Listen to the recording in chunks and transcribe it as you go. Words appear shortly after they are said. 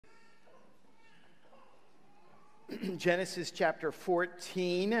Genesis chapter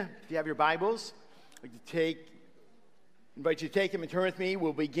 14. If you have your Bibles, I'd like to invite you to take them and turn with me.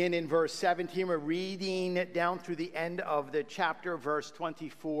 We'll begin in verse 17. We're reading down through the end of the chapter, verse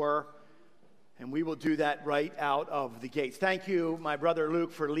 24, and we will do that right out of the gates. Thank you, my brother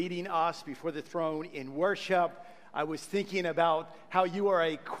Luke, for leading us before the throne in worship. I was thinking about how you are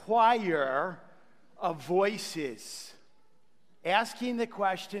a choir of voices, asking the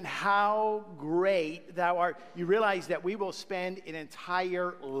question, how great thou art. You realize that we will spend an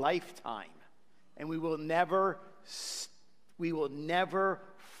entire lifetime and we will never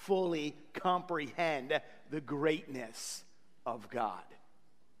fully comprehend the greatness of God.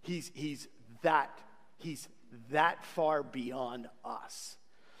 He's that far beyond us.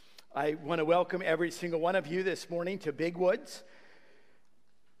 I want to welcome every single one of you this morning to Big Woods.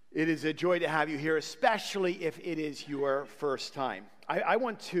 It is a joy to have you here, especially if it is your first time. I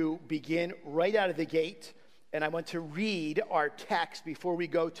want to begin right out of the gate, and I want to read our text before we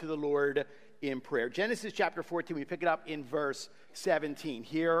go to the Lord in prayer. Genesis chapter 14, we pick it up in verse 17.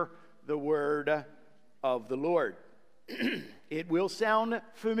 Hear the word of the Lord. It will sound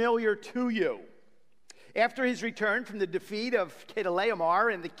familiar to you. After his return from the defeat of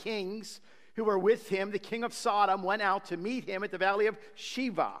Chedorlaomer and the kings who were with him, the king of Sodom went out to meet him at the valley of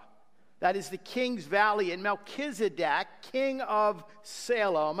Sheva. That is the king's valley. And Melchizedek, king of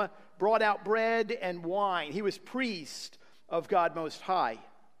Salem, brought out bread and wine. He was priest of God Most High.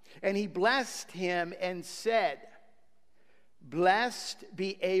 And he blessed him and said, "Blessed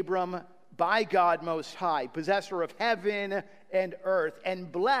be Abram by God Most High, possessor of heaven and earth. And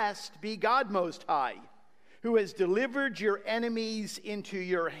blessed be God Most High, who has delivered your enemies into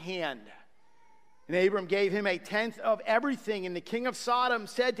your hand." And Abram gave him a tenth of everything. And the king of Sodom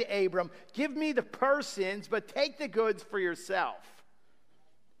said to Abram, "Give me the persons, but take the goods for yourself."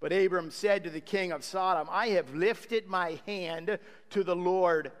 But Abram said to the king of Sodom, "I have lifted my hand to the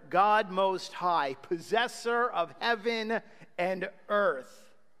Lord, God Most High, possessor of heaven and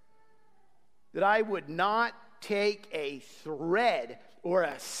earth, that I would not take a thread or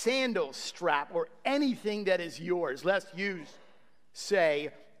a sandal strap or anything that is yours, lest you say,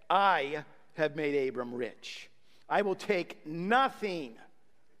 'I have made Abram rich.' I will take nothing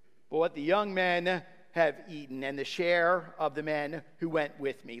but what the young men have eaten and the share of the men who went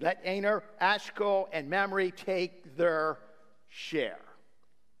with me. Let Aner, Ashkel, and Mamre take their share."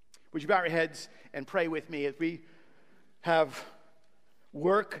 Would you bow your heads and pray with me as we have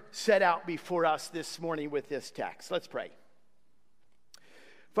work set out before us this morning with this text? Let's pray.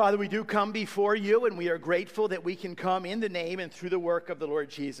 Father, we do come before you, and we are grateful that we can come in the name and through the work of the Lord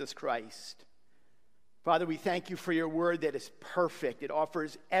Jesus Christ. Father, we thank you for your word that is perfect. It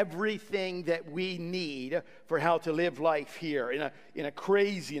offers everything that we need for how to live life here in a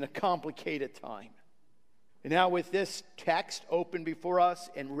crazy and a complicated time. And now with this text open before us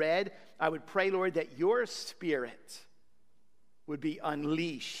and read, I would pray, Lord, that your Spirit would be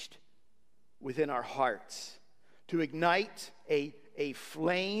unleashed within our hearts to ignite a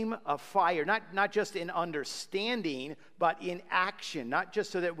flame of fire, not just in understanding, but in action, not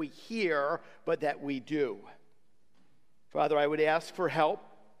just so that we hear, but that we do. Father, I would ask for help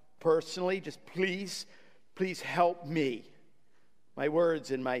personally. Just please help me, my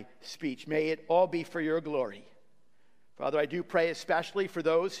words and my speech. May it all be for your glory. Father, I do pray especially for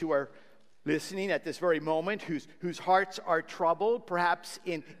those who are listening at this very moment, whose hearts are troubled, perhaps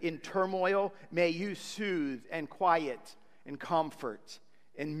in turmoil. May you soothe and quiet and comfort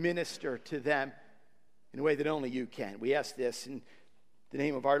and minister to them in a way that only you can. We ask this in the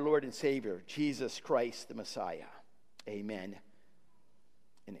name of our Lord and Savior, Jesus Christ the Messiah. Amen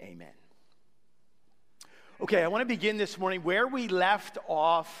and amen. Okay, I want to begin this morning where we left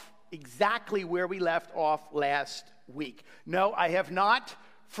off, exactly where we left off last week. No, I have not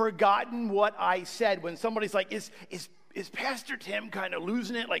forgotten what I said. When somebody's like, is Pastor Tim kind of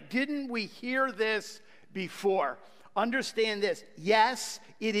losing it? Like, didn't we hear this before? Understand this. Yes,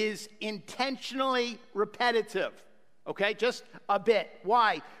 it is intentionally repetitive. Okay, just a bit.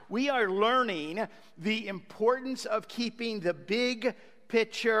 Why? We are learning the importance of keeping the big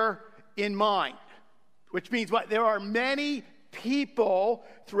picture in mind. Which means what? There are many people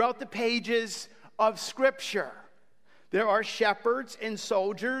throughout the pages of Scripture. There are shepherds and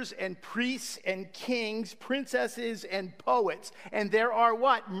soldiers and priests and kings, princesses and poets. And there are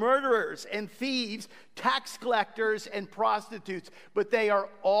what? Murderers and thieves, tax collectors and prostitutes. But they are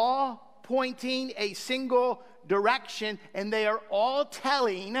all pointing a single direction, and they are all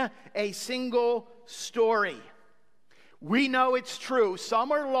telling a single story. We know it's true.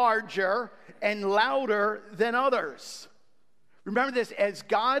 Some are larger and louder than others. Remember this, as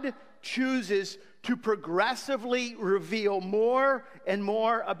God chooses to progressively reveal more and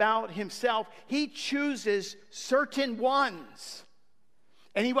more about himself, he chooses certain ones.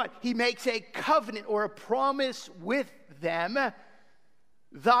 And he makes a covenant or a promise with them.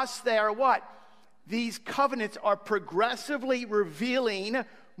 Thus, they are what? These covenants are progressively revealing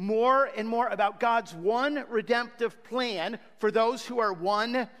more and more about God's one redemptive plan for those who are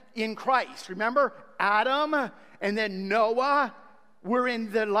one in Christ. Remember, Adam and then Noah. We're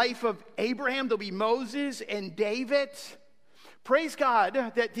in the life of Abraham. There'll be Moses and David. Praise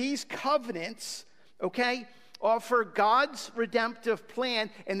God that these covenants, offer God's redemptive plan,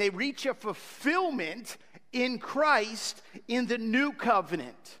 and they reach a fulfillment in Christ in the new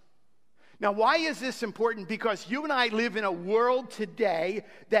covenant. Now, why is this important? Because you and I live in a world today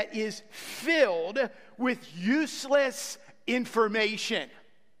that is filled with useless information.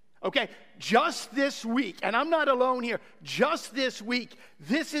 Just this week, and I'm not alone here, just this week,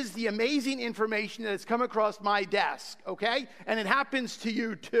 this is the amazing information that has come across my desk, And it happens to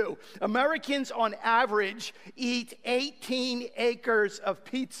you too. Americans on average eat 18 acres of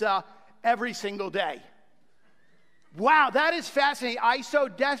pizza every single day. Wow, that is fascinating. I so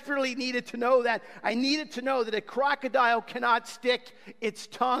desperately needed to know that. I needed to know that a crocodile cannot stick its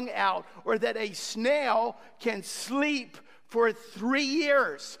tongue out, or that a snail can sleep for 3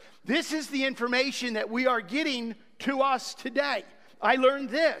 years. This is the information that we are getting to us today. I learned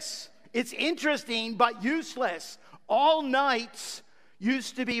this. It's interesting but useless. All knights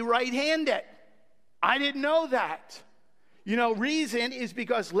used to be right-handed. I didn't know that. Reason is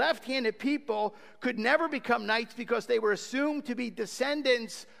because left-handed people could never become knights because they were assumed to be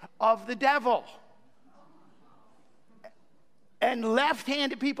descendants of the devil. And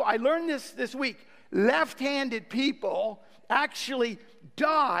left-handed people, I learned this week, left-handed people actually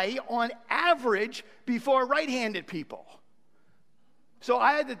die on average before right-handed people. So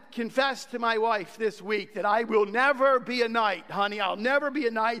I had to confess to my wife this week that I will never be a knight, honey. I'll never be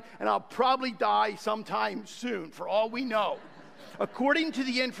a knight, and I'll probably die sometime soon, for all we know. According to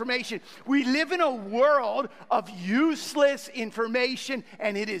the information, we live in a world of useless information,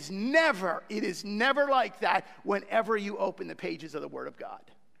 and it is never like that whenever you open the pages of the Word of God.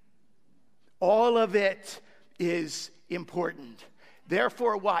 All of it is important.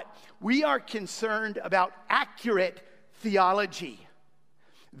 Therefore, what? We are concerned about accurate theology.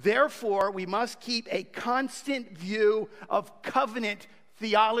 Therefore, we must keep a constant view of covenant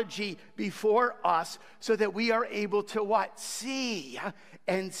theology before us so that we are able to what? See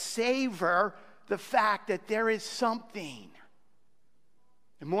and savor the fact that there is something.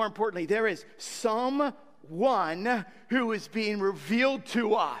 And more importantly, there is someone who is being revealed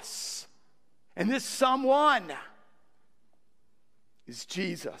to us. And this someone is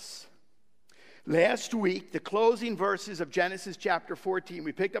Jesus. Last week, the closing verses of Genesis chapter 14,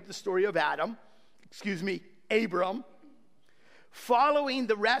 we picked up the story of Abram, following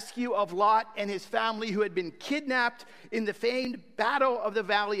the rescue of Lot and his family who had been kidnapped in the famed Battle of the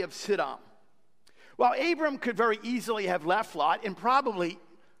Valley of Siddim. Well, Abram could very easily have left Lot, and probably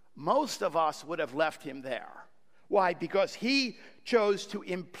most of us would have left him there. Why? Because he chose to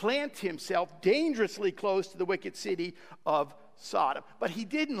implant himself dangerously close to the wicked city of Sodom. But he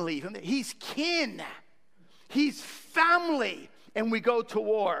didn't leave him. He's kin. He's family. And we go to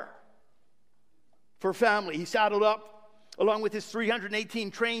war for family. He saddled up along with his 318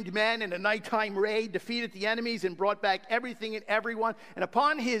 trained men in a nighttime raid, defeated the enemies, and brought back everything and everyone. And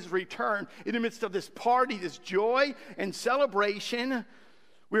upon his return, in the midst of this party, this joy and celebration,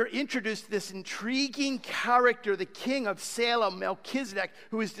 we're introduced to this intriguing character, the king of Salem, Melchizedek,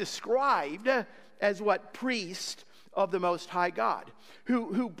 who is described as what? Priest of the Most High God,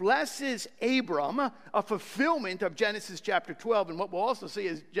 who blesses Abram, a fulfillment of Genesis chapter 12, and what we'll also see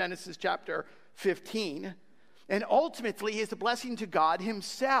is Genesis chapter 15. And ultimately, is a blessing to God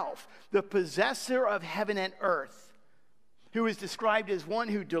himself, the possessor of heaven and earth, who is described as one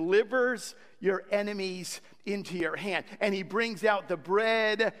who delivers your enemies into your hand. And he brings out the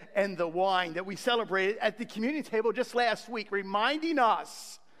bread and the wine that we celebrated at the communion table just last week, reminding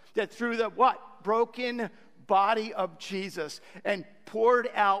us that through the what? Broken body of Jesus and poured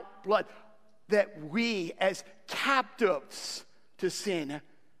out blood, that we as captives to sin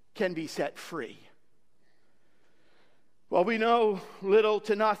can be set free. Well, we know little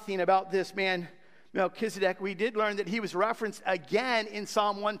to nothing about this man, Melchizedek. We did learn that he was referenced again in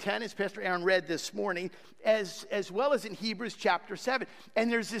Psalm 110, as Pastor Aaron read this morning, as well as in Hebrews chapter 7. And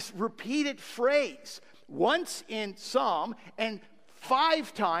there's this repeated phrase, once in Psalm and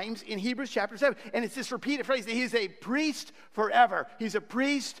 5 times in Hebrews chapter 7. And it's this repeated phrase that he's a priest forever. He's a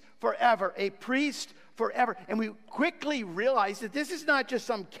priest forever. A priest forever. And we quickly realize that this is not just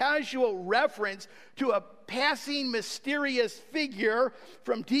some casual reference to a passing mysterious figure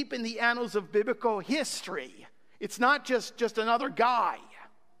from deep in the annals of biblical history. It's not just another guy.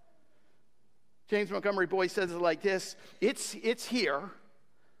 James Montgomery Boyce says it like this: it's here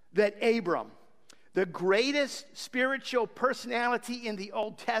that Abram, the greatest spiritual personality in the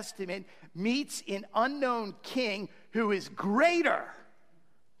Old Testament, meets an unknown king who is greater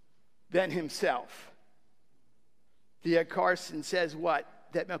than himself. D.A. Carson says what?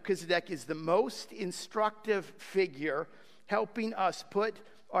 That Melchizedek is the most instructive figure helping us put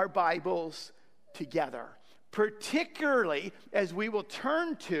our Bibles together, particularly as we will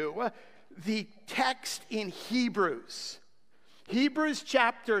turn to the text in Hebrews. Hebrews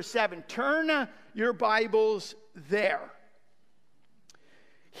chapter 7. Turn your Bibles there.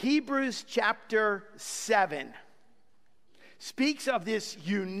 Hebrews chapter 7 speaks of this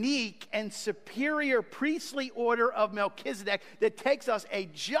unique and superior priestly order of Melchizedek that takes us a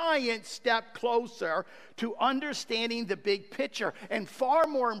giant step closer to understanding the big picture, and far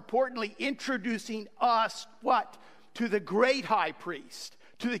more importantly, introducing us, what? To the great high priest,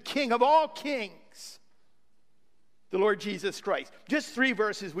 to the King of all kings, the Lord Jesus Christ. Just 3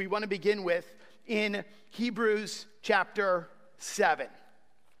 verses we want to begin with in Hebrews chapter 7.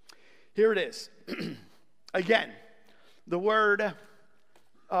 Here it is. Again, the word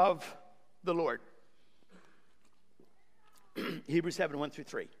of the Lord. Hebrews 7, 1 through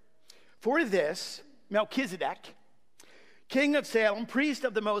 3. For this, Melchizedek, king of Salem, priest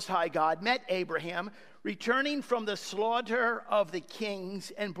of the Most High God, met Abraham, returning from the slaughter of the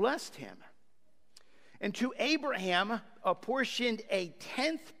kings, and blessed him. And to Abraham apportioned a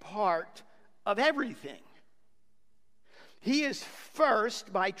 10th part of everything. He is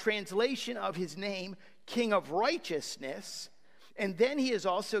first, by translation of his name, King of Righteousness, and then he is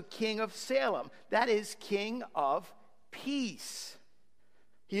also King of Salem, that is, King of Peace.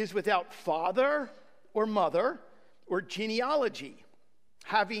 He is without father or mother or genealogy,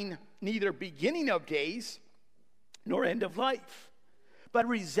 having neither beginning of days nor end of life. But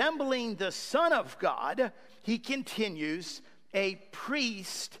resembling the Son of God, he continues a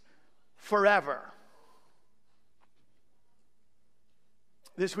priest forever.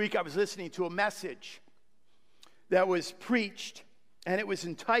 This week I was listening to a message that was preached, and it was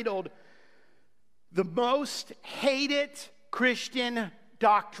entitled, "The Most Hated Christian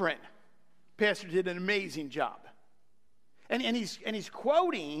Doctrine." Pastor did an amazing job. And he's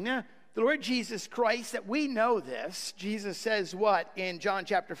quoting the Lord Jesus Christ, that we know this. Jesus says what in John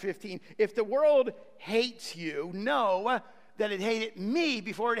chapter 15? If the world hates you, know that it hated me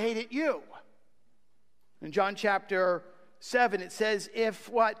before it hated you. In John chapter 7, it says, if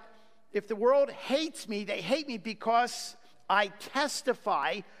the world hates me, they hate me because I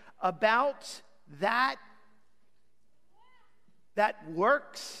testify about that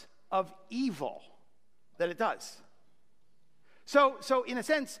works of evil that it does. So in a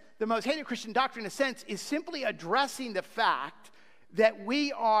sense, the most hated Christian doctrine, in a sense, is simply addressing the fact that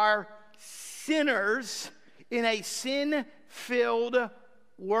we are sinners in a sin-filled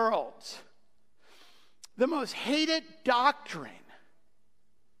world. The most hated doctrine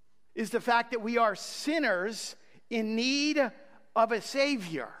is the fact that we are sinners in need of a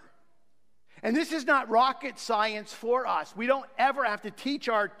Savior. And this is not rocket science for us. We don't ever have to teach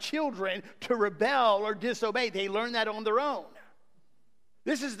our children to rebel or disobey. They learn that on their own.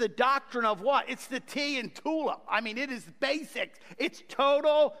 This is the doctrine of what? It's the tea and tulip. I mean, it is basics. It's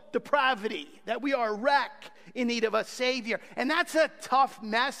total depravity, that we are a wreck in need of a Savior. And that's a tough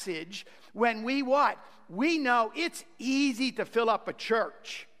message when we what? We know it's easy to fill up a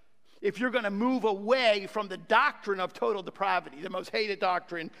church if you're going to move away from the doctrine of total depravity, the most hated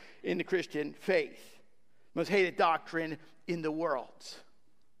doctrine in the Christian faith, most hated doctrine in the world.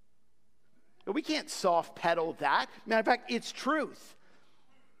 But we can't soft pedal that. Matter of fact, it's truth.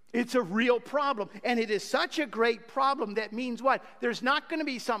 It's a real problem. And it is such a great problem that means what? There's not going to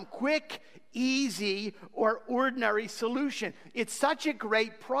be some quick, easy, or ordinary solution. It's such a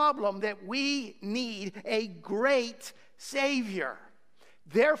great problem that we need a great Savior.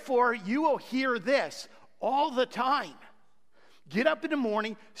 Therefore, you will hear this all the time. Get up in the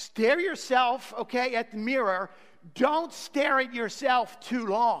morning, stare yourself, at the mirror. Don't stare at yourself too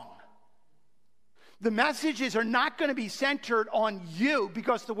long. The messages are not going to be centered on you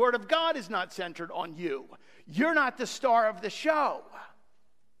because the Word of God is not centered on you. You're not the star of the show.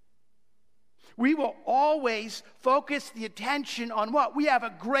 We will always focus the attention on what? We have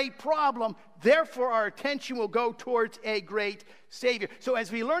a great problem, therefore our attention will go towards a great Savior. So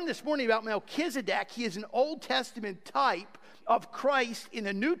as we learned this morning about Melchizedek, he is an Old Testament type of Christ in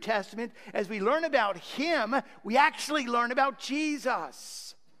the New Testament, as we learn about him, we actually learn about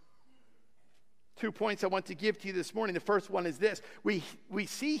Jesus. 2 points I want to give to you this morning. The first one is this. We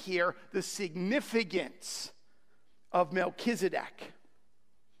see here the significance of Melchizedek.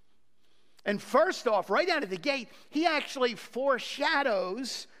 And first off, right out of the gate, he actually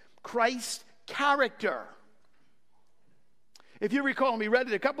foreshadows Christ's character. If you recall, and we read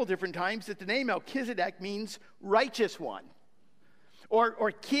it a couple different times, that the name Melchizedek means righteous one,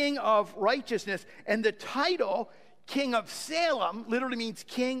 or king of righteousness. And the title, king of Salem, literally means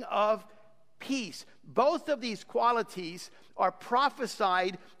king of peace. Both of these qualities are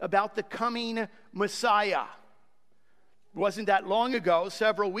prophesied about the coming Messiah. It wasn't that long ago,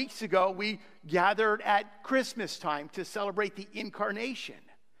 several weeks ago, we gathered at Christmas time to celebrate the incarnation.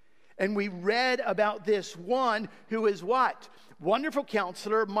 And we read about this one who is what? Wonderful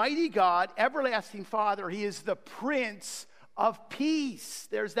Counselor, Mighty God, Everlasting Father. He is the Prince of Peace.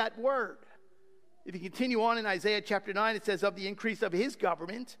 There's that word. If you continue on in Isaiah chapter 9, it says, of the increase of his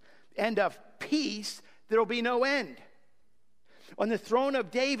government and of peace, there will be no end. On the throne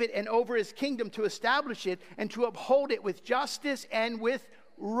of David and over his kingdom, to establish it and to uphold it with justice and with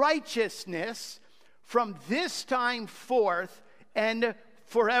righteousness from this time forth and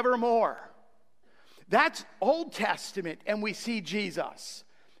forevermore. That's Old Testament, and we see Jesus.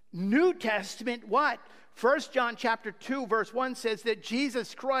 New Testament, what? 1 John chapter 2, verse 1 says that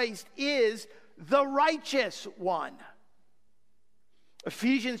Jesus Christ is the righteous one.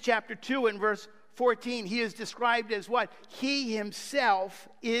 Ephesians chapter 2 and verse 14, he is described as what? He himself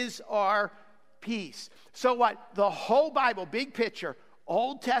is our peace. So what? The whole Bible, big picture,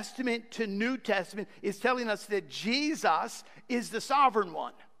 Old Testament to New Testament, is telling us that Jesus is the sovereign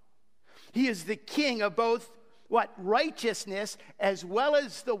one. He is the king of both, what? Righteousness, as well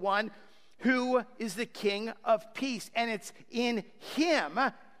as the one who is the king of peace. And it's in him,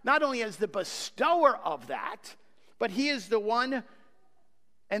 not only as the bestower of that, but he is the one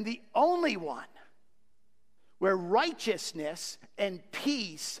and the only one where righteousness and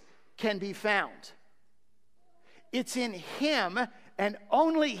peace can be found. It's in him and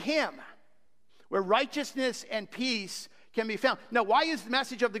only him where righteousness and peace can be found. Now, why is the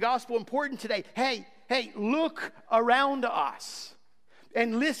message of the gospel important today? Hey, look around us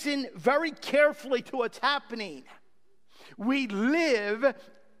and listen very carefully to what's happening. We live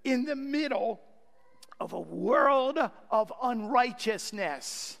in the middle of a world of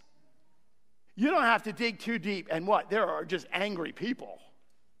unrighteousness. You don't have to dig too deep. And what? There are just angry people.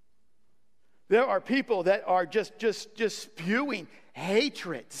 There are people that are just spewing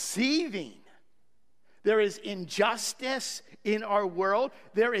hatred, seething. There is injustice in our world.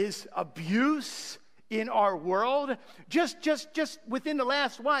 There is abuse in our world. Just within the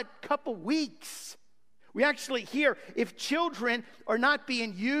last, couple weeks, we actually hear if children are not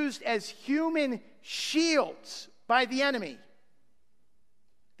being used as human shields by the enemy,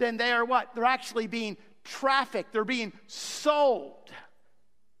 then they are what? They're actually being trafficked. They're being sold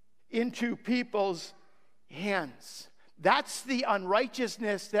into people's hands. That's the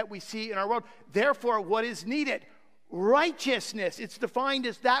unrighteousness that we see in our world. Therefore, what is needed? Righteousness. It's defined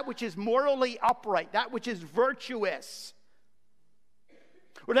as that which is morally upright, that which is virtuous.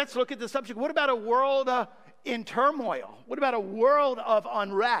 Well, let's look at the subject. What about a world in turmoil? What about a world of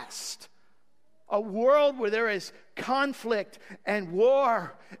unrest? A world where there is conflict and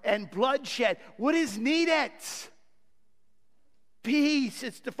war and bloodshed. What is needed? Peace.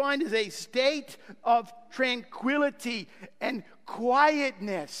 It's defined as a state of tranquility and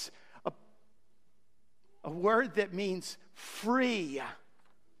quietness. A word that means free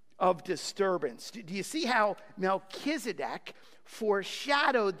of disturbance. Do you see how Melchizedek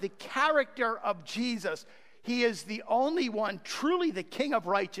foreshadowed the character of Jesus? He is the only one, truly the King of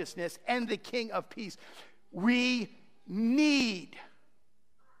righteousness and the King of peace. We need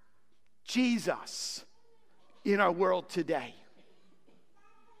Jesus in our world today.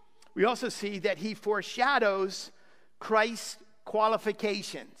 We also see that he foreshadows Christ's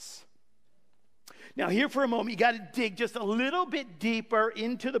qualifications. Now, here for a moment, you got to dig just a little bit deeper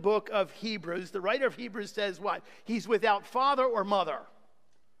into the book of Hebrews. The writer of Hebrews says what? He's without father or mother,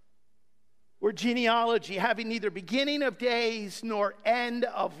 or genealogy, having neither beginning of days nor end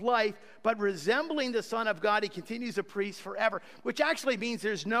of life, but resembling the Son of God, he continues a priest forever, which actually means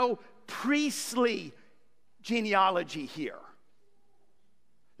there's no priestly genealogy here.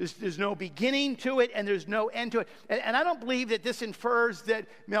 There's no beginning to it, and there's no end to it. And I don't believe that this infers that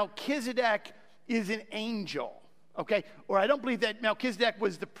Melchizedek is an angel, okay? Or I don't believe that Melchizedek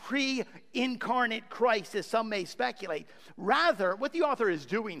was the pre-incarnate Christ, as some may speculate. Rather, what the author is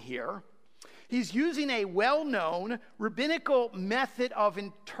doing here, He's using a well-known rabbinical method of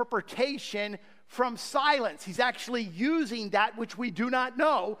interpretation from silence. He's actually using that which we do not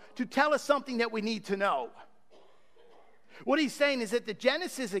know to tell us something that we need to know. What he's saying is that the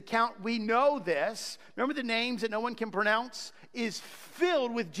Genesis account, we know this, remember the names that no one can pronounce, is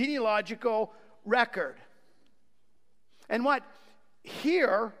filled with genealogical record. And what?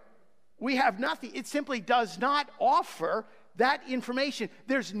 Here, we have nothing. It simply does not offer that information.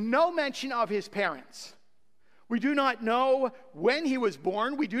 There's no mention of his parents. We do not know when he was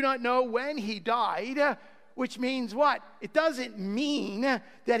born. We do not know when he died, which means what? It doesn't mean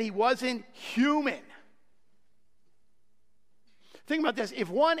that he wasn't human. Think about this. If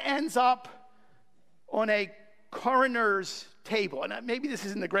one ends up on a coroner's table, and maybe this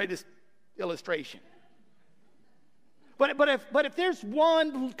isn't the greatest illustration, but if there's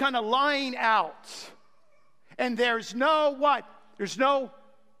one kind of lying out, and there's no what? There's no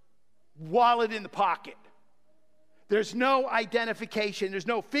wallet in the pocket. There's no identification. There's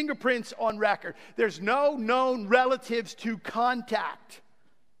no fingerprints on record. There's no known relatives to contact.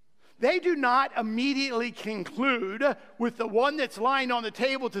 They do not immediately conclude with the one that's lying on the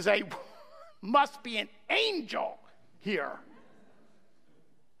table to say, must be an angel here.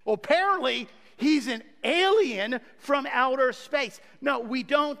 Well, apparently, he's an alien from outer space. No, we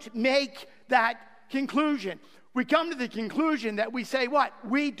don't make that conclusion. We come to the conclusion that we say what?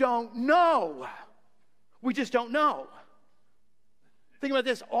 We don't know. We just don't know. Think about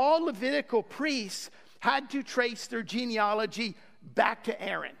this. All Levitical priests had to trace their genealogy back to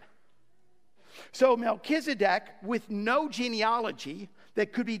Aaron. So Melchizedek, with no genealogy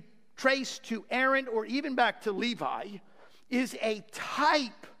that could be traced to Aaron or even back to Levi, is a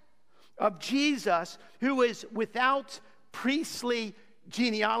type of Jesus who is without priestly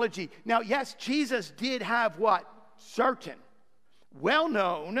genealogy. Now, yes, Jesus did have what? Certain,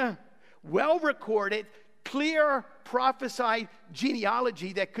 well-known, well-recorded, clear prophesied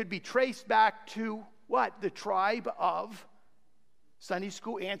genealogy that could be traced back to what? The tribe of, Sunday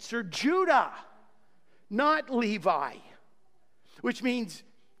school answer, Judah, not Levi. Which means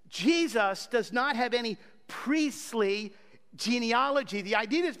Jesus does not have any priestly genealogy. The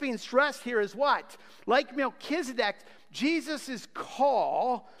idea that's being stressed here is what? Like Melchizedek, Jesus'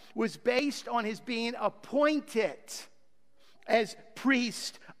 call was based on his being appointed as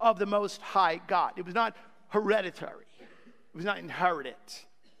priest of the Most High God. It was not hereditary. It was not inherited.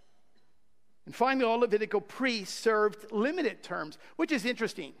 And finally, all Levitical priests served limited terms, which is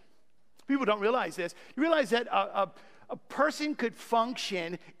interesting. People don't realize this. You realize that a person could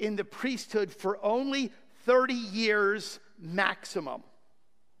function in the priesthood for only 30 years maximum.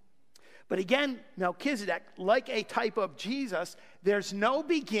 But again, Melchizedek, like a type of Jesus, there's no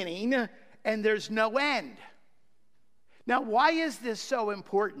beginning and there's no end. Now, why is this so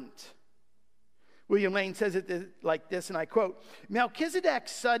important? William Lane says it like this, and I quote,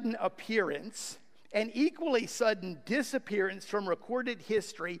 Melchizedek's sudden appearance and equally sudden disappearance from recorded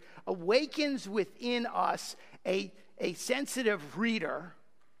history awakens within us a sensitive reader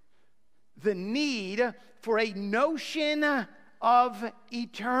the need for a notion of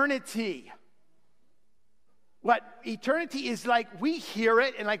eternity. What eternity is like, we hear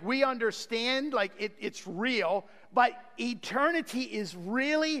it and like we understand, like it's real, but eternity is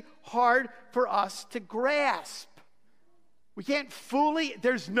really hard for us to grasp. We can't fully,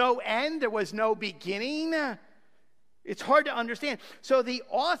 there's no end, there was no beginning. It's hard to understand. So the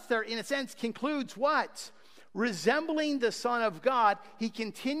author, in a sense, concludes what? Resembling the Son of God, he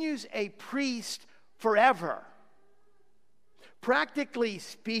continues a priest forever. Practically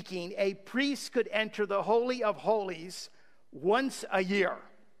speaking, a priest could enter the Holy of Holies once a year.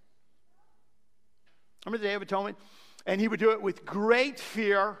 Remember the Day of Atonement? And he would do it with great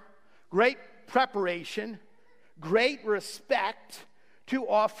fear, great preparation, great respect to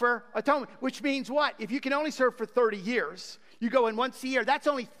offer atonement. Which means what? If you can only serve for 30 years, you go in once a year. That's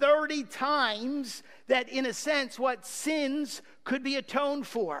only 30 times that, in a sense, what sins could be atoned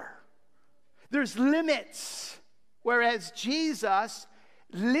for. There's limits. Whereas Jesus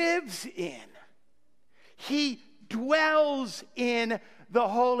lives in, he dwells in the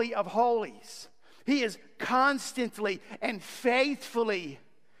Holy of Holies. He is constantly and faithfully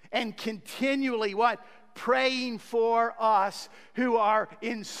and continually what? Praying for us who are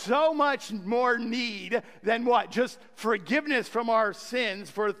in so much more need than what? Just forgiveness from our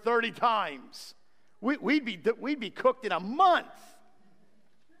sins for 30 times. We'd be cooked in a month.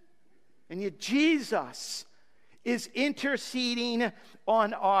 And yet Jesus is interceding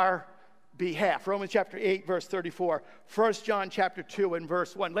on our behalf. Romans chapter 8, verse 34. 1 John chapter 2 and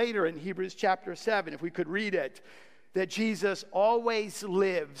verse 1. Later in Hebrews chapter 7, if we could read it, that Jesus always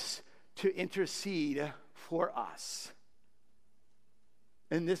lives to intercede for us.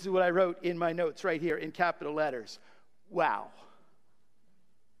 And this is what I wrote in my notes right here in capital letters. Wow.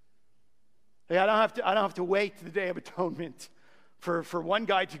 Like, I don't have to wait to the Day of Atonement for one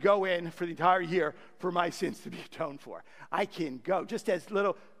guy to go in for the entire year for my sins to be atoned for. I can go just as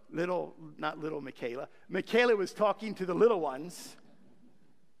not little Michaela. Michaela was talking to the little ones.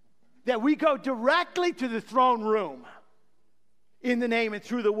 That we go directly to the throne room in the name and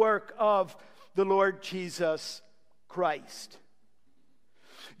through the work of the Lord Jesus Christ.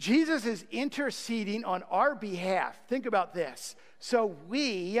 Jesus is interceding on our behalf. Think about this. So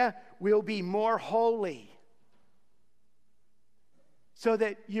we will be more holy. So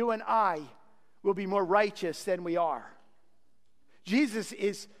that you and I will be more righteous than we are. Jesus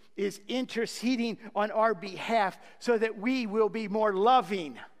is interceding on our behalf so that we will be more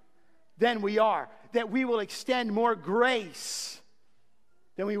loving than we are. That we will extend more grace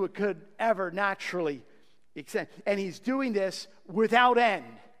than we could ever naturally extend. And he's doing this without end.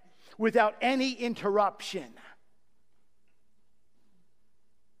 Without any interruption.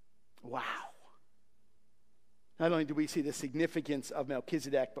 Wow. Not only do we see the significance of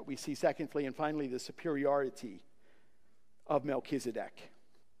Melchizedek, but we see secondly and finally the superiority of Melchizedek.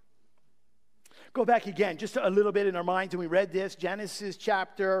 Go back again just a little bit in our minds, and we read this, Genesis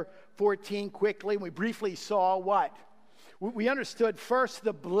chapter 14 quickly, and we briefly saw what? We understood first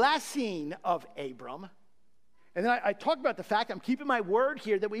the blessing of Abram. And then I talked about the fact, I'm keeping my word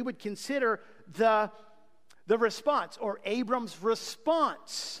here, that we would consider the response, or Abram's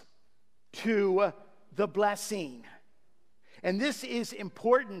response to the blessing. And this is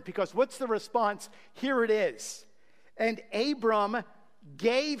important because what's the response? Here it is. And Abram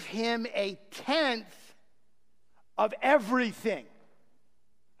gave him a tenth of everything.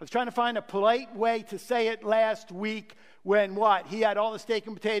 I was trying to find a polite way to say it last week. When what? He had all the steak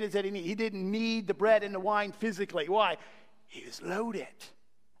and potatoes that he needed. He didn't need the bread and the wine physically. Why? He was loaded.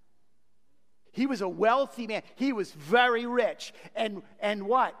 He was a wealthy man. He was very rich. And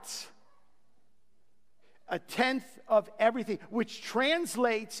what? A tenth of everything, which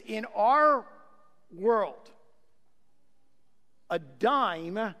translates in our world, a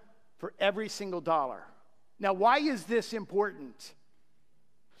dime for every single dollar. Now, why is this important?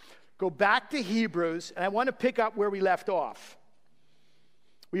 Go back to Hebrews, and I want to pick up where we left off.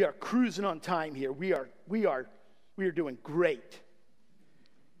 We are cruising on time here. We are doing great.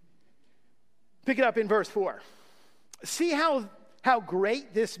 Pick it up in verse 4. See how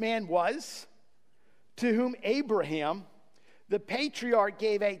great this man was, to whom Abraham, the patriarch,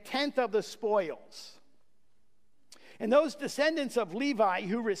 gave a tenth of the spoils. And those descendants of Levi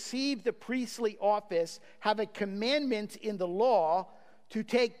who received the priestly office have a commandment in the law to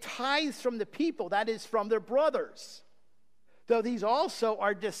take tithes from the people, that is, from their brothers, though these also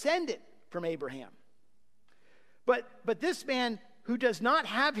are descended from Abraham. But this man who does not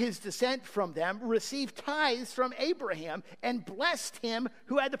have his descent from them received tithes from Abraham and blessed him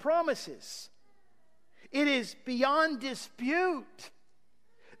who had the promises. It is beyond dispute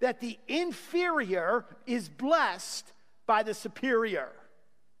that the inferior is blessed by the superior.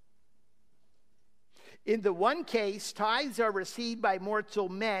 In the one case, tithes are received by mortal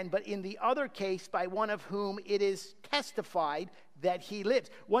men, but in the other case, by one of whom it is testified that he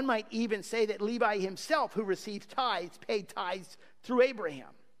lives. One might even say that Levi himself, who receives tithes, paid tithes through Abraham.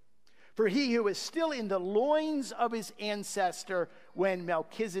 For he who is still in the loins of his ancestor when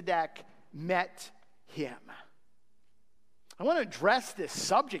Melchizedek met him. I want to address this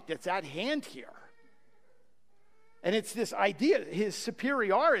subject that's at hand here. And it's this idea, his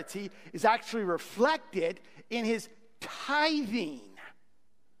superiority is actually reflected in his tithing.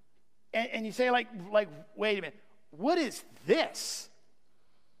 And you say, like, wait a minute, what is this?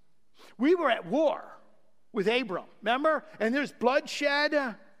 We were at war with Abram, remember? And there's bloodshed,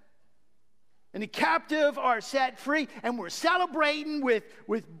 and the captive are set free, and we're celebrating with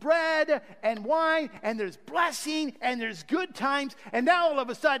bread and wine, and there's blessing, and there's good times, and now all of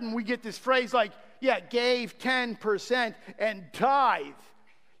a sudden we get this phrase like, yeah, gave 10% and tithe.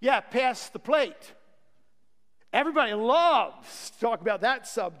 Yeah, pass the plate. Everybody loves to talk about that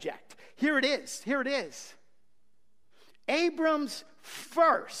subject. Here it is. Abram's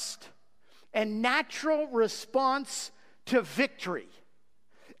first and natural response to victory.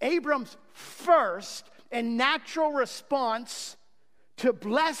 Abram's first and natural response to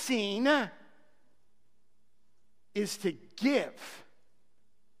blessing is to give.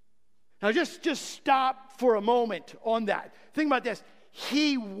 Now just stop for a moment on that. Think about this.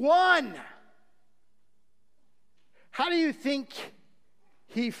 He won. How do you think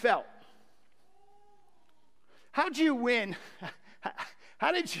he felt? How'd you win?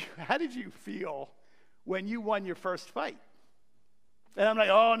 How did you feel when you won your first fight? And I'm like,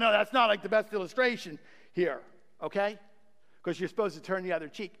 oh, no, that's not like the best illustration here, okay? Because you're supposed to turn the other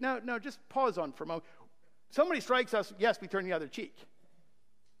cheek. No, just pause on for a moment. Somebody strikes us, yes, we turn the other cheek.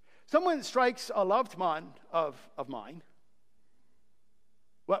 Someone strikes a loved one of mine,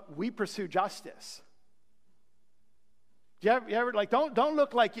 well, we pursue justice. Do you ever like, don't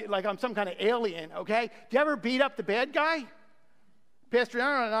look like I'm some kind of alien, okay? Do you ever beat up the bad guy? Pastor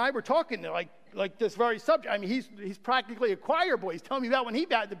Aaron and I were talking like this very subject. I mean, he's practically a choir boy. He's telling me about when he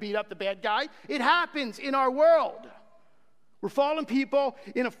had to beat up the bad guy. It happens in our world. We're fallen people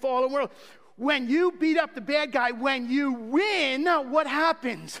in a fallen world. When you beat up the bad guy, when you win, what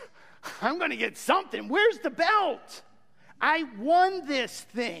happens? I'm going to get something. Where's the belt? I won this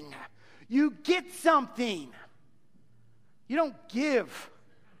thing. You get something. You don't give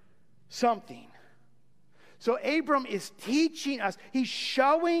something. So Abram is teaching us. He's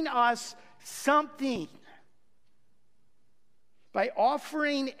showing us something. By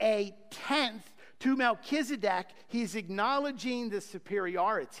offering a tenth to Melchizedek, he's acknowledging the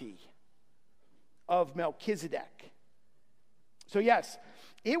superiority of Melchizedek. So yes,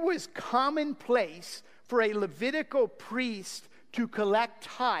 it was commonplace for a Levitical priest to collect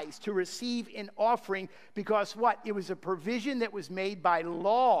tithes, to receive an offering, because what? It was a provision that was made by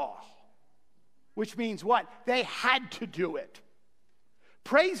law. Which means what? They had to do it.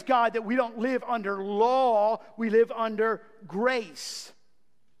 Praise God that we don't live under law, we live under grace.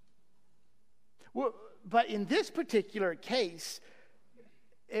 Well, but in this particular case,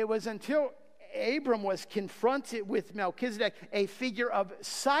 it was until Abram was confronted with Melchizedek, a figure of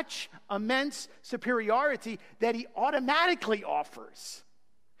such immense superiority, that he automatically offers.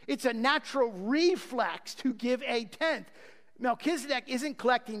 It's a natural reflex to give a tenth. Melchizedek isn't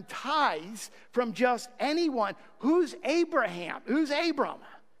collecting tithes from just anyone. Who's Abraham? Who's Abram?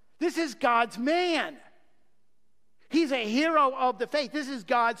 This is God's man. He's a hero of the faith. This is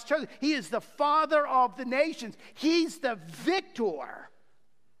God's chosen. He is the father of the nations. He's the victor.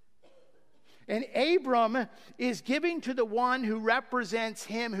 And Abram is giving to the one who represents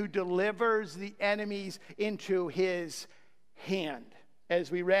him, who delivers the enemies into his hand. As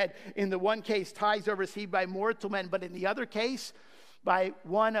we read, in the one case, tithes are received by mortal men, but in the other case, by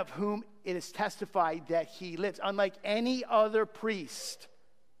one of whom it is testified that he lives. Unlike any other priest,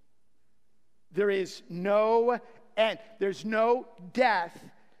 there is no end. There's no death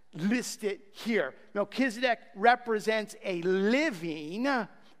listed here. Melchizedek represents a living,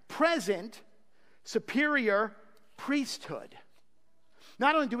 present, superior priesthood.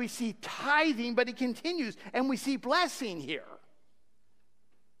 Not only do we see tithing, but it continues, and we see blessing here.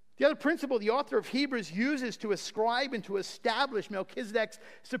 The other principle the author of Hebrews uses to ascribe and to establish Melchizedek's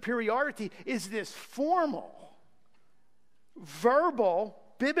superiority is this formal, verbal,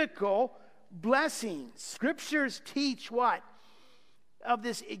 biblical blessing. Scriptures teach what? Of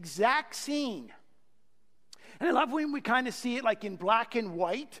this exact scene. And I love when we kind of see it like in black and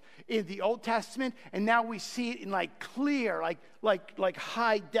white in the Old Testament, and now we see it in like clear, like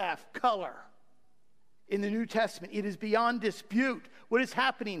high def color in the New Testament. It is beyond dispute what is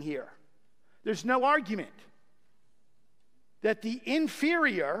happening here. There's no argument that the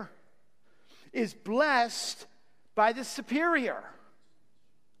inferior is blessed by the superior,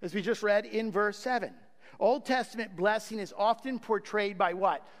 as we just read in verse 7. Old Testament blessing is often portrayed by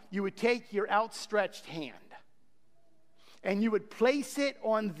what? You would take your outstretched hand and you would place it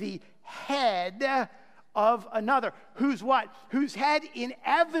on the head of another. Whose what? Whose head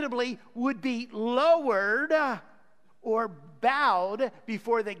inevitably would be lowered or bowed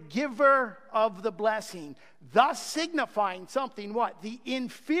before the giver of the blessing, thus signifying something what? The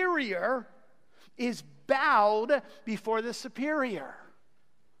inferior is bowed before the superior.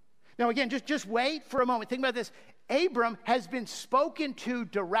 Now again, just wait for a moment. Think about this. Abram has been spoken to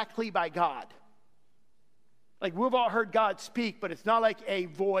directly by God. Like we've all heard God speak, but it's not like a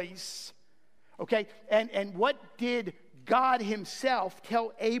voice. Okay? And what did God himself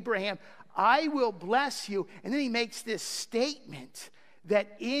tell Abraham? I will bless you. And then he makes this statement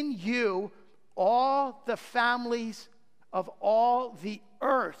that in you all the families of all the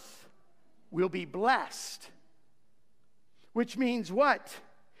earth will be blessed. Which means what?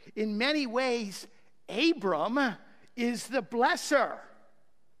 In many ways, Abram is the blesser.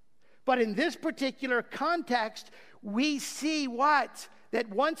 But in this particular context, we see what? That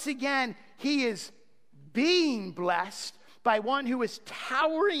once again, he is being blessed by one who is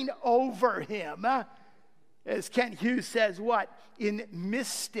towering over him. As Kent Hughes says, what? In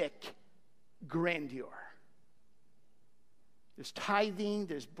mystic grandeur. There's tithing,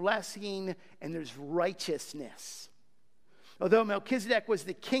 there's blessing, and there's righteousness. Although Melchizedek was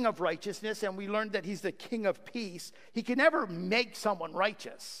the king of righteousness, and we learned that he's the king of peace, he can never make someone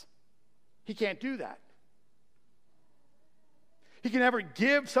righteous. He can't do that. He can never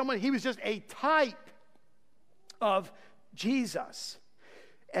give someone, he was just a type of Jesus.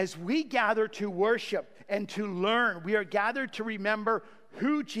 As we gather to worship and to learn, we are gathered to remember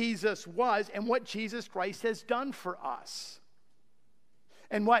who Jesus was and what Jesus Christ has done for us.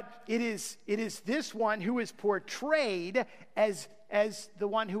 And what it is this one who is portrayed as the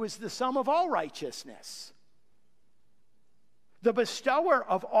one who is the sum of all righteousness. The bestower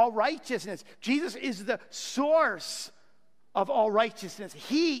of all righteousness. Jesus is the source of all righteousness.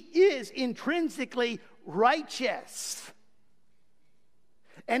 He is intrinsically righteous.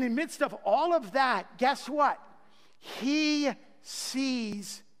 And in the midst of all of that, guess what? He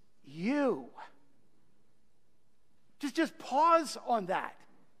sees you. Just pause on that.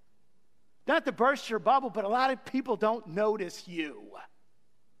 Not to burst your bubble, but a lot of people don't notice you.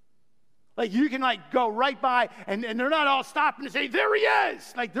 Like you can go right by and they're not all stopping to say, there he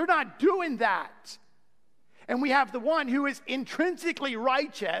is. Like they're not doing that. And we have the one who is intrinsically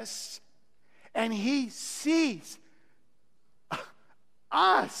righteous and he sees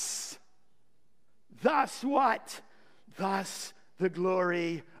us. Thus what? Thus the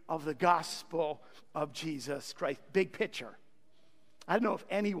glory of the gospel of Jesus Christ. Big picture. I don't know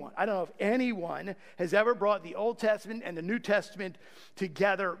if anyone has ever brought the Old Testament and the New Testament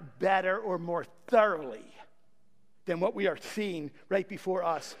together better or more thoroughly than what we are seeing right before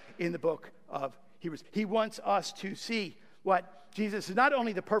us in the book of Hebrews. He wants us to see what Jesus is not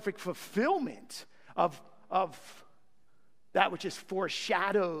only the perfect fulfillment of that which is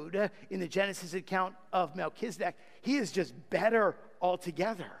foreshadowed in the Genesis account of Melchizedek, he is just better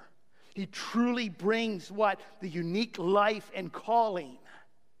altogether. He truly brings what? The unique life and calling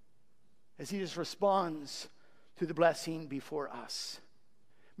as he just responds to the blessing before us.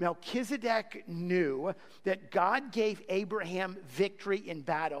 Melchizedek knew that God gave Abraham victory in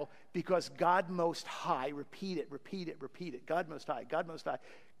battle because God Most High, repeat it, God Most High, God Most High,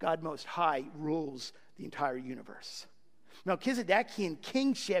 God Most High rules the entire universe. Melchizedekian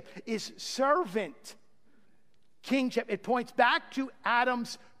kingship is servant kingship. It points back to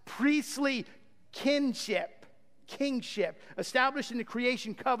Adam's priestly kingship established in the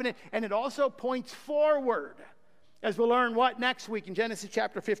creation covenant, and it also points forward, as we'll learn what next week in Genesis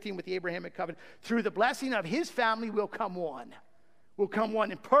chapter 15 with the Abrahamic covenant. Through the blessing of his family will come one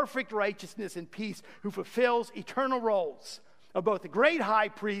in perfect righteousness and peace, who fulfills eternal roles of both the great high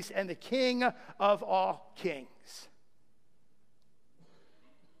priest and the king of all kings.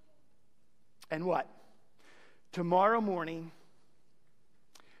 And what? Tomorrow morning,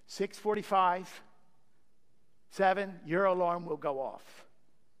 6:45, 7, your alarm will go off.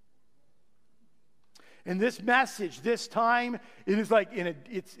 And this message, this time, it is like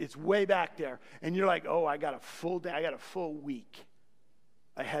it's way back there. And you're like, oh, I got a full day, I got a full week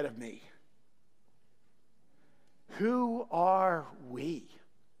ahead of me. Who are we?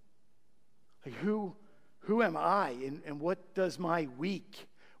 Like who am I? And what does my week,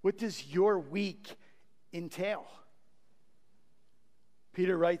 what does your week entail?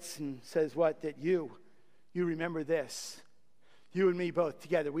 Peter writes and says what? That you remember this. You and me both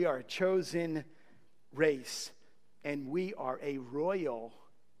together, we are a chosen race, and we are a royal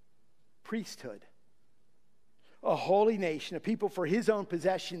priesthood, a holy nation, a people for his own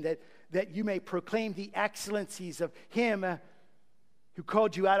possession, that you may proclaim the excellencies of him who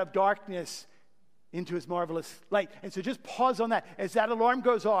called you out of darkness into his marvelous light. And so just pause on that. As that alarm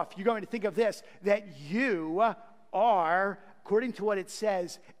goes off, you're going to think of this, that you are, according to what it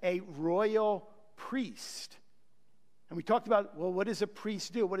says, a royal priest. And we talked about, well, what does a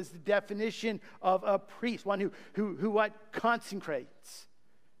priest do? What is the definition of a priest? One who what? Consecrates.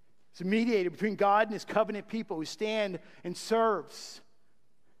 It's a mediator between God and his covenant people who stand and serves.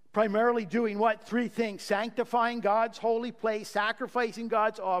 Primarily doing what? 3 things: sanctifying God's holy place, sacrificing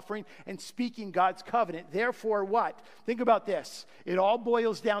God's offering, and speaking God's covenant. Therefore, what? Think about this. It all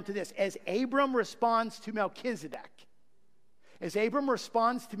boils down to this. As Abram responds to Melchizedek,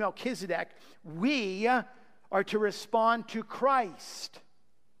 we are to respond to Christ,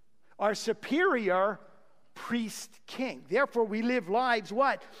 our superior priest king. Therefore, we live lives,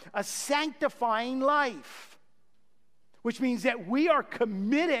 what? A sanctifying life. Which means that we are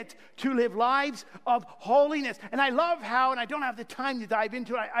committed to live lives of holiness. And I love how, and I don't have the time to dive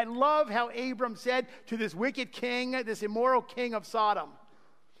into it, I love how Abram said to this wicked king, this immoral king of Sodom,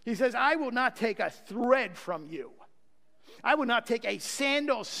 he says, I will not take a thread from you. I will not take a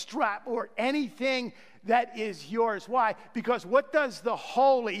sandal strap or anything that is yours. Why? Because what does the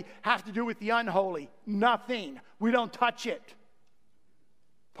holy have to do with the unholy? Nothing. We don't touch it.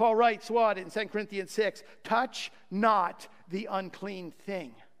 Paul writes what in 2 Corinthians 6? Touch not the unclean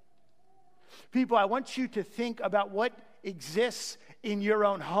thing. People, I want you to think about what exists in your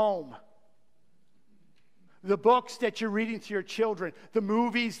own home. The books that you're reading to your children, the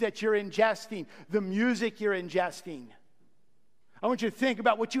movies that you're ingesting, the music you're ingesting. I want you to think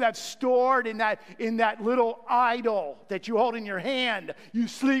about what you have stored in that little idol that you hold in your hand. You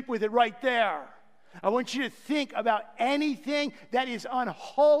sleep with it right there. I want you to think about anything that is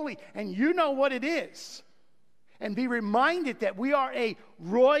unholy, and you know what it is. And be reminded that we are a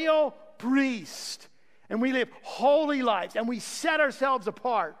royal priest, and we live holy lives, and we set ourselves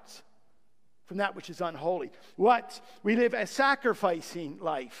apart from that which is unholy. What? We live a sacrificing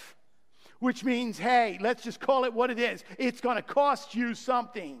life, which means, hey, let's just call it what it is. It's going to cost you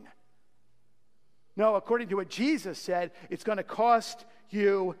something. No, according to what Jesus said, it's going to cost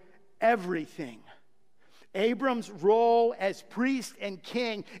you everything. Abram's role as priest and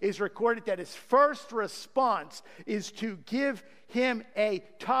king is recorded that his first response is to give him a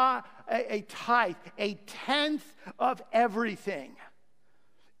tithe, a tenth of everything.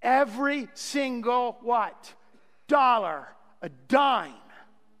 Every single what? Dollar, a dime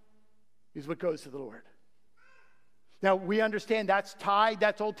is what goes to the Lord. Now, we understand that's tithe,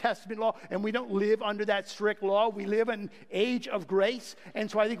 that's Old Testament law, and we don't live under that strict law. We live in an age of grace,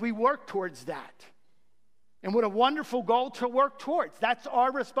 and so I think we work towards that. And what a wonderful goal to work towards. That's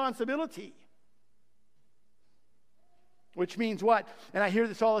our responsibility. Which means what? And I hear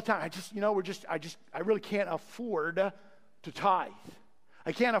this all the time. I really can't afford to tithe.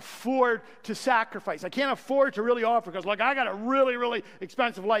 I can't afford to sacrifice. I can't afford to really offer because, I got a really, really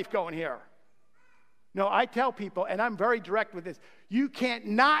expensive life going here. No, I tell people, and I'm very direct with this, you can't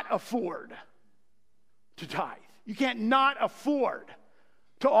not afford to tithe. You can't not afford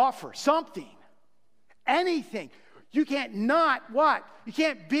to offer something. Anything. You can't not what? You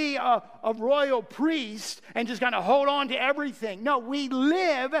can't be a royal priest and just kind of hold on to everything. No, we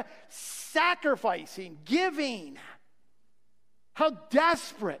live sacrificing, giving. How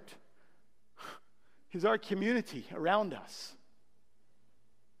desperate is our community around us?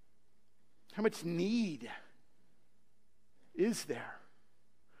 How much need is there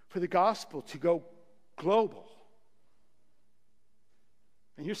for the gospel to go global?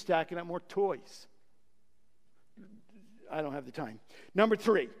 And you're stacking up more toys. I don't have the time. Number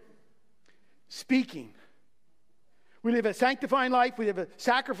 3, speaking. We live a sanctifying life, we live a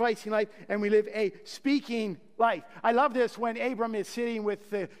sacrificing life, and we live a speaking life. I love this when Abram is sitting with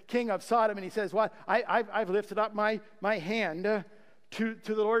the king of Sodom, and he says, "What? I've lifted up my hand to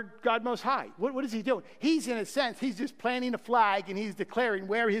the Lord God Most High." What is he doing? He's, in a sense, he's just planting a flag, and he's declaring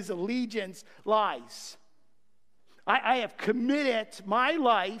where his allegiance lies. I have committed my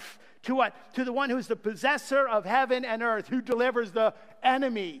life to what? To the one who's the possessor of heaven and earth, who delivers the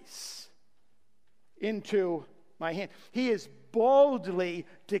enemies into my hand. He is boldly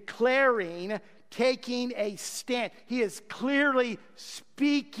declaring, taking a stand. He is clearly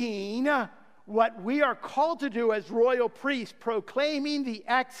speaking what we are called to do as royal priests, proclaiming the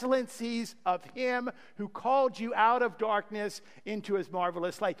excellencies of him who called you out of darkness into his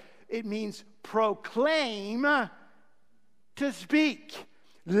marvelous light. It means proclaim, to speak.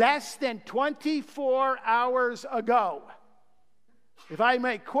 Less than 24 hours ago, if I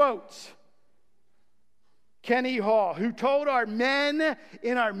may quote Kenny Hall, who told our men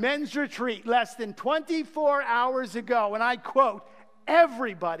in our men's retreat less than 24 hours ago, and I quote,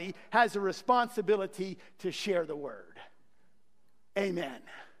 "Everybody has a responsibility to share the word." Amen.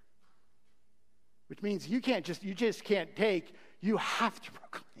 Which means you just can't take, you have to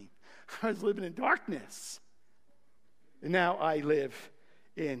proclaim. I was living in darkness, and now I live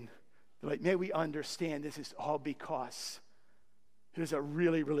in the light. May we understand this is all because there's a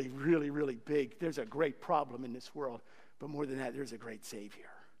really, really, really, really big, there's a great problem in this world. But more than that, there's a great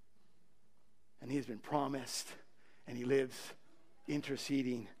Savior. And he has been promised, and he lives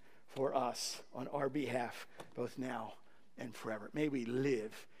interceding for us on our behalf, both now and forever. May we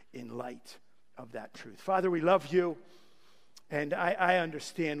live in light of that truth. Father, we love you, and I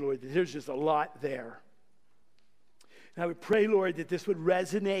understand, Lord, that there's just a lot there. And I would pray, Lord, that this would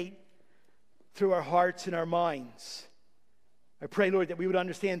resonate through our hearts and our minds. I pray, Lord, that we would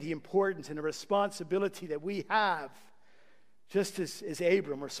understand the importance and the responsibility that we have, just as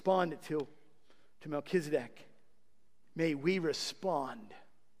Abram responded to Melchizedek. May we respond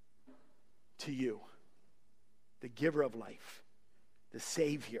to you, the giver of life, the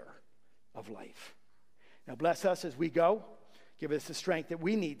Savior of life. Now bless us as we go. Give us the strength that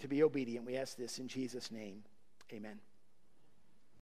we need to be obedient. We ask this in Jesus' name. Amen.